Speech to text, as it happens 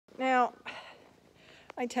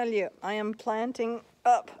I tell you, I am planting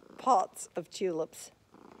up pots of tulips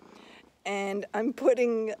and I'm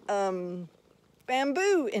putting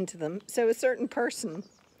bamboo into them so a certain person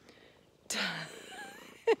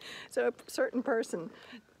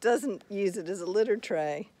doesn't use it as a litter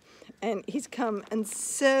tray. And he's come and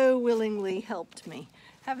so willingly helped me,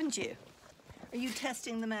 haven't you? Are you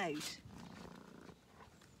testing them out?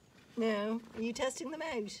 No? Are you testing them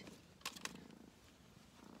out?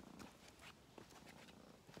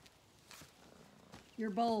 You're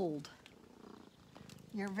bold.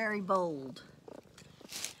 You're very bold.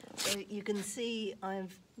 So you can see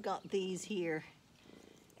I've got these here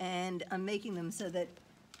and I'm making them so that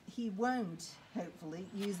he won't, hopefully,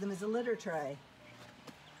 use them as a litter tray.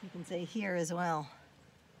 You can see here as well.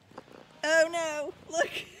 Oh no, look.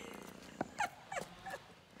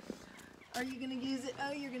 Are you gonna use it?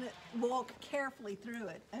 Oh, you're gonna walk carefully through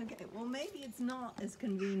it. Okay, well maybe it's not as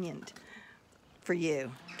convenient for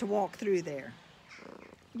you to walk through there.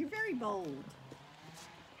 You're very bold.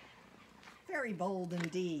 Very bold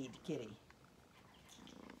indeed, kitty.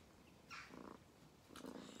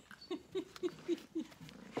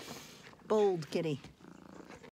 Bold kitty.